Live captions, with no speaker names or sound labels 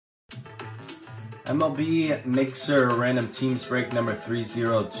MLB Mixer Random Teams Break number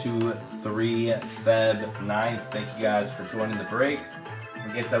 3023, Feb 9th. Thank you guys for joining the break.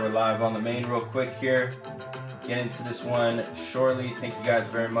 We'll get that we're live on the main real quick here. Get into this one shortly. Thank you guys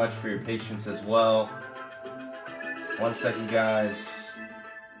very much for your patience as well. 1 second, guys.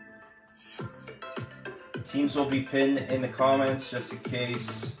 Teams will be pinned in the comments just in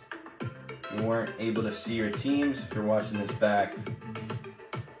case you weren't able to see your teams if you're watching this back.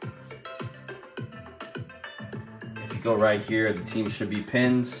 If you go right here, the teams should be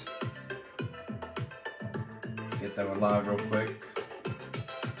pinned. Get that one live real quick.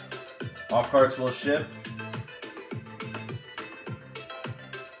 All cards will ship.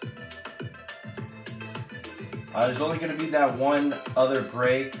 There's only going to be that one other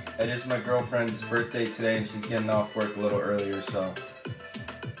break. It is my girlfriend's birthday today, and she's getting off work a little earlier, so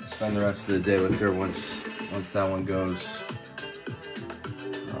I'll spend the rest of the day with her once that one goes.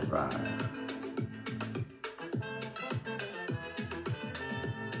 All right.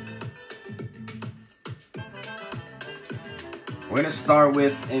 We're going to start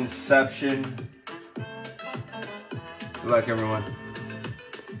with Inception. Good luck, everyone.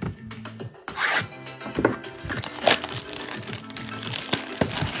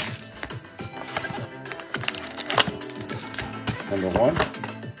 Number 1.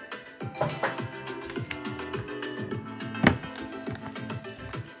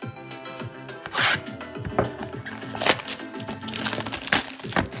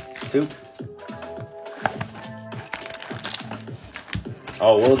 Two.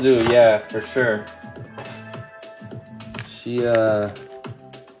 Oh, we'll do, yeah, for sure. She's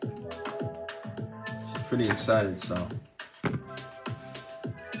pretty excited, so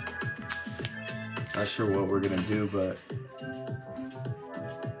not sure what we're gonna do, but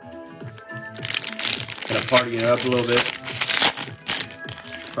gonna party it up a little bit.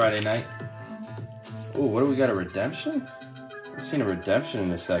 Friday night. Oh, what do we got? A redemption? I haven't seen a redemption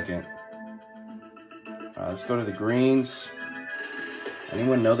in a second. Let's go to the greens.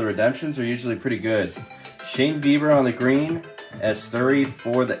 Anyone know the redemptions are usually pretty good. Shane Bieber on the green. Esturi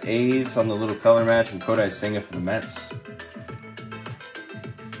for the A's on the little color match, and Cody for the Mets.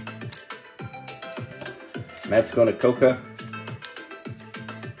 Mets going to Coca.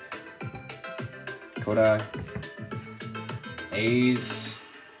 Cody. A's.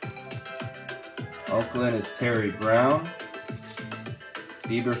 Oakland is Terry Brown.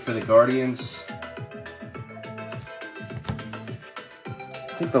 Bieber for the Guardians.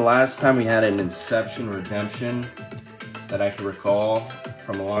 I think the last time we had an Inception redemption that I can recall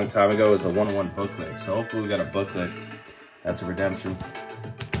from a long time ago was a 1-on-1 booklet. So hopefully we got a booklet. That's a redemption.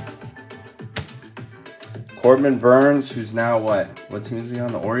 Corbin Burns, who's now what? What team is he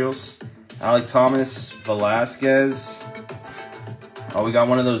on? The Orioles? Alec Thomas, Velasquez. Oh, we got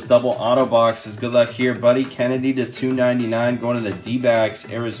one of those double auto boxes. Good luck here, buddy. Kennedy to 299 going to the D-backs.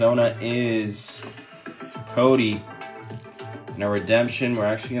 Arizona is Cody. And our redemption, we're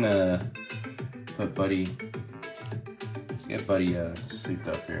actually going to put Buddy, get Buddy sleeped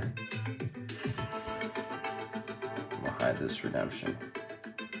up here. We'll hide this redemption.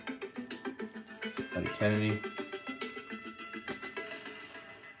 Buddy Kennedy.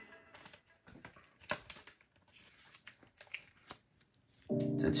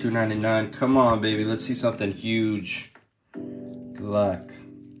 To 299. Come on, baby. Let's see something huge. Good luck.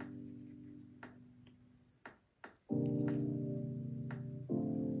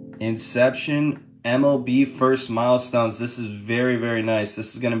 Inception, MLB first milestones. This is very, very nice.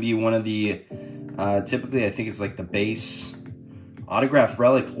 This is going to be one of the, typically I think it's like the base. Autograph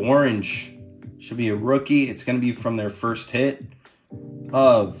relic orange. Should be a rookie. It's going to be from their first hit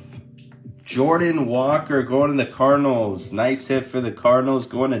of Jordan Walker going to the Cardinals. Nice hit for the Cardinals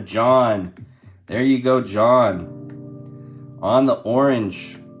going to John. There you go, John. On the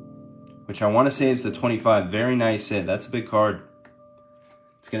orange, which I want to say is the 25. Very nice hit. That's a big card.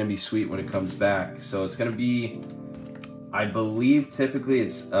 It's going to be sweet when it comes back. So it's going to be, I believe typically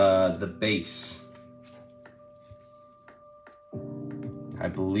it's the base. I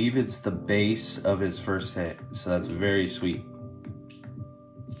believe it's the base of his first hit. So that's very sweet.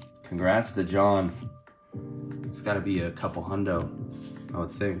 Congrats to John. It's got to be a couple hundo, I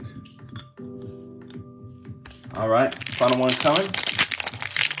would think. All right, final one coming.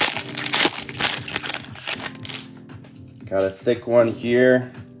 Got a thick one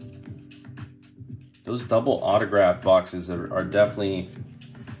here. Those double autograph boxes are definitely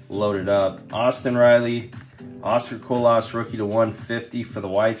loaded up. Austin Riley, Oscar Colas, rookie to 150 for the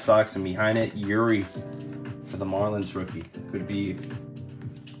White Sox, and behind it, Wehri for the Marlins rookie. Could be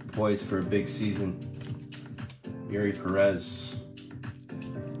poised for a big season. Yuri Perez.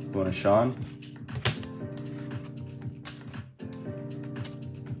 Going to Sean.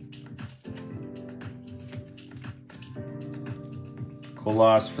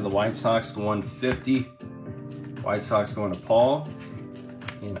 Colas for the White Sox to 150. White Sox going to Paul.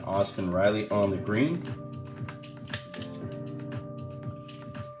 And Austin Riley on the green.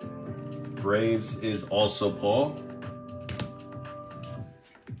 Braves is also Paul.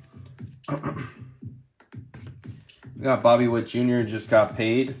 We got Bobby Witt Jr. just got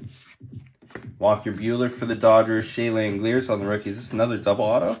paid. Walker Buehler for the Dodgers. Shea Langeliers on the Rockies. Is this another double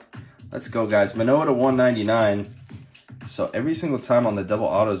auto? Let's go, guys. Manoah to 199. So every single time on the double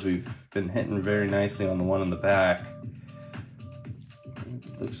autos, we've been hitting very nicely on the one in the back.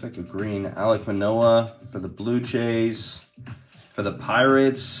 Looks like a green. Alek Manoah for the Blue Jays. For the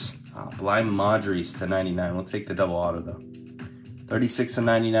Pirates, Blind Madres to 99. We'll take the double auto, though. 36 to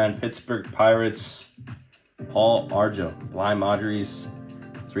 99, Pittsburgh Pirates. Paul Arjil, Blind Madres.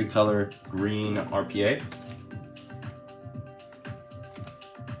 3-color green RPA.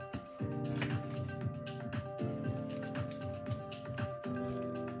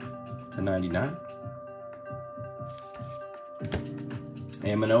 To 99.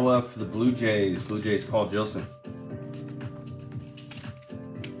 And Manoah for the Blue Jays. Blue Jays, Paul Jillson.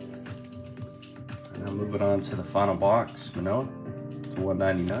 And now moving on to the final box. Manoah to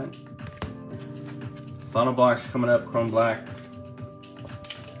 199. Final box coming up, Chrome Black.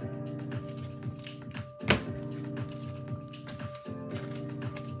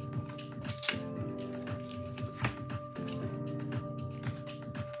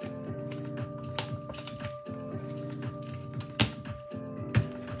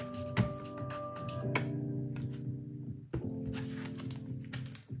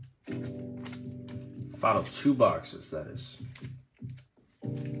 Final 2 boxes, that is. I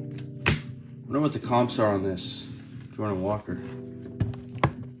wonder what the comps are on this. Jordan Walker.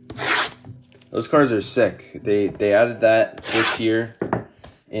 Those cards are sick. They added that this year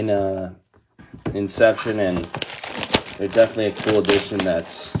in Inception, and they're definitely a cool addition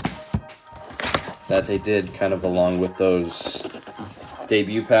that they did kind of along with those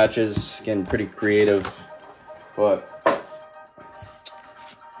debut patches. Getting pretty creative, but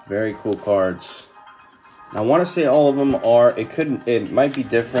very cool cards. I want to say all of them are, it might be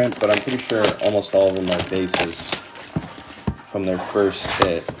different, but I'm pretty sure almost all of them are bases from their first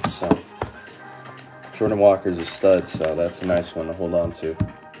hit. So Jordan Walker's a stud, so that's a nice one to hold on to.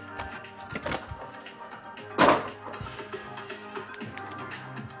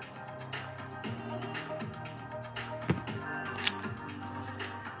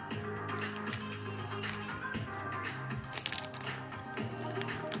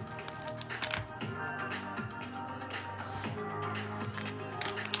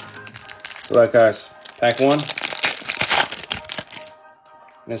 Good luck, guys. Pack 1. I'm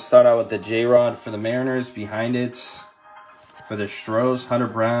going to start out with the J-Rod for the Mariners. Behind it, for the Stros, Hunter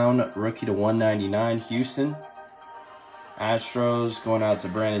Brown, rookie to 199, Houston. Astros going out to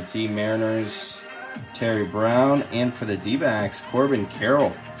Brandon T. Mariners, Terry Brown. And for the D-backs, Corbin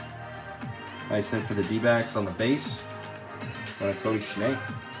Carroll. Nice hit for the D-backs on the base. Going to Cody Schnee.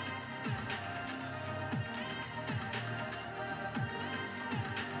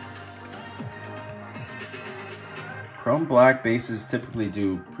 Chrome Black bases typically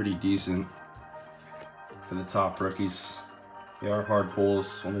do pretty decent for the top rookies. They are hard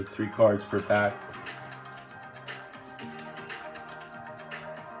pulls, only 3 cards per pack.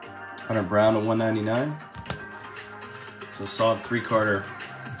 Hunter Brown to 199. So solid 3-carder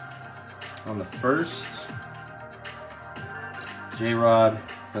on the first. J-Rod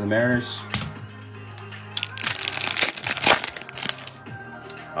for the Mariners.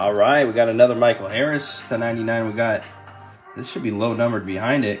 All right, we got another Michael Harris to 99. We got, this should be low numbered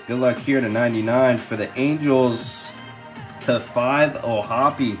behind it. Good luck here to 99 for the Angels to 5,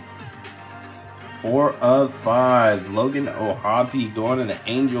 O'Hoppe. 4 of 5. Logan O'Hoppe going to the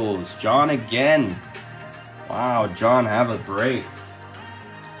Angels. Jahnigen. Wow, John, have a break.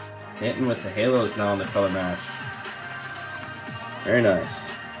 Hitting with the halos now on the color match. Very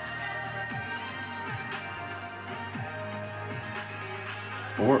nice.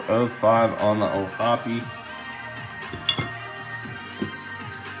 Four of 5 on the O'Hoppe.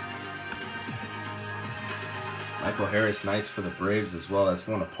 Michael Harris, nice for the Braves as well. That's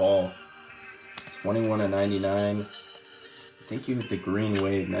going to Paul. 21 of 99. I think you hit the green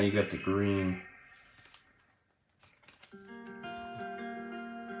wave. Now you got the green.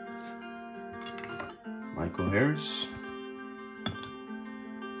 Michael Harris.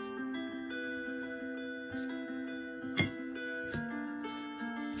 Get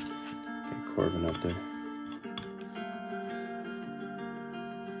Corbin up there.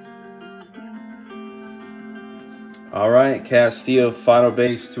 All right, Castillo, final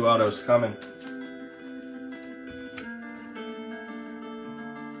base, 2 autos coming.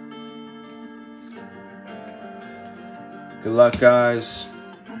 Good luck, guys.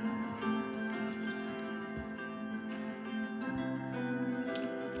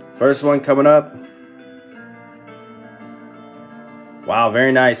 First one coming up. Wow,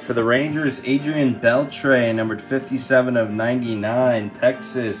 very nice. For the Rangers, Adrian Beltre, numbered 57 of 99.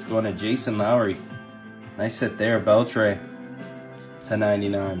 Texas, going to Jason Lowery. Nice hit there, Beltre. To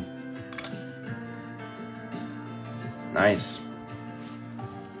 99. Nice.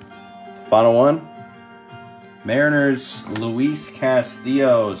 Final one. Mariners, Luis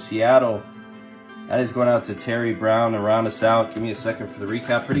Castillo, Seattle. That is going out to Terry Brown to round us out. Give me a second for the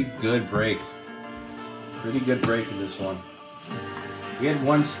recap. Pretty good break. Pretty good break in this one. We had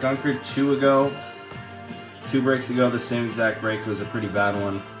one skunker two breaks ago. The same exact break was a pretty bad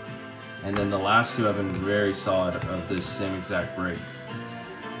one. And then the last two have been very solid of this same exact break.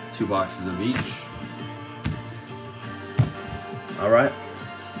 2 boxes of each. All right.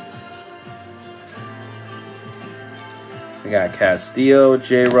 We got Castillo,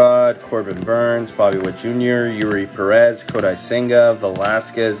 J-Rod, Corbin Burns, Bobby Witt Jr., Yuri Perez, Kodai Senga,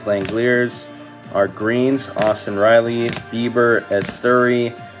 Velasquez, Langeliers. Our greens, Austin Riley, Bieber,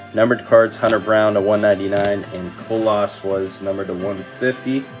 Esturi. Numbered cards, Hunter Brown to 199, and Colas was numbered to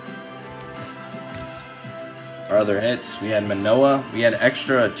 150. Our other hits, we had Manoah. We had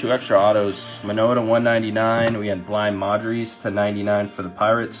two extra autos. Manoah to 199. We had Blind Madres to 99 for the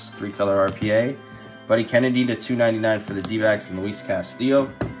Pirates, 3-color RPA. Buddy Kennedy to 299 for the D-backs, and Luis Castillo.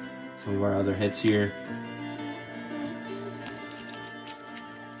 Some of our other hits here.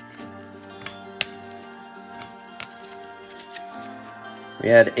 We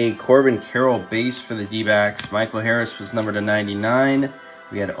had a Corbin Carroll base for the D-backs. Michael Harris was numbered to 99.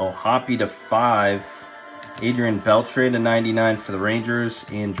 We had Ohapi to 5. Adrian Beltre to 99 for the Rangers.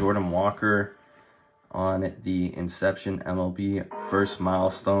 And Jordan Walker on the Inception MLB First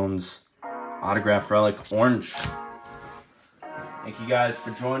Milestones Autograph Relic Orange. Thank you guys for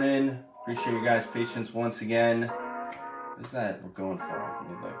joining. Appreciate your guys' patience once again. What is that we're going for? Let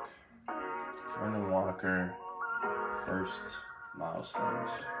me look. Jordan Walker First Milestones.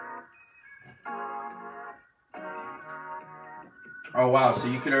 Oh wow, so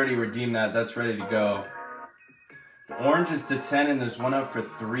you could already redeem that. That's ready to go. The orange is to 10 and there's one up for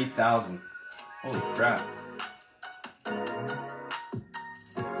 3,000. Holy crap.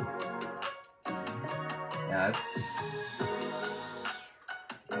 Yeah, it's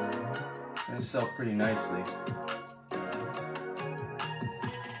gonna sell pretty nicely.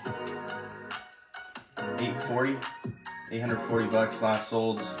 840 bucks last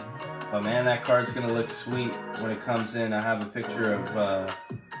sold. But man, that card's gonna look sweet when it comes in. I have a picture of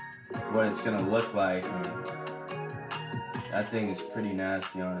what it's gonna look like. And that thing is pretty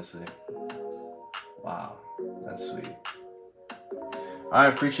nasty, honestly. Wow, that's sweet. All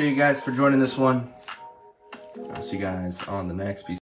right, appreciate you guys for joining this one. I'll see you guys on the next piece.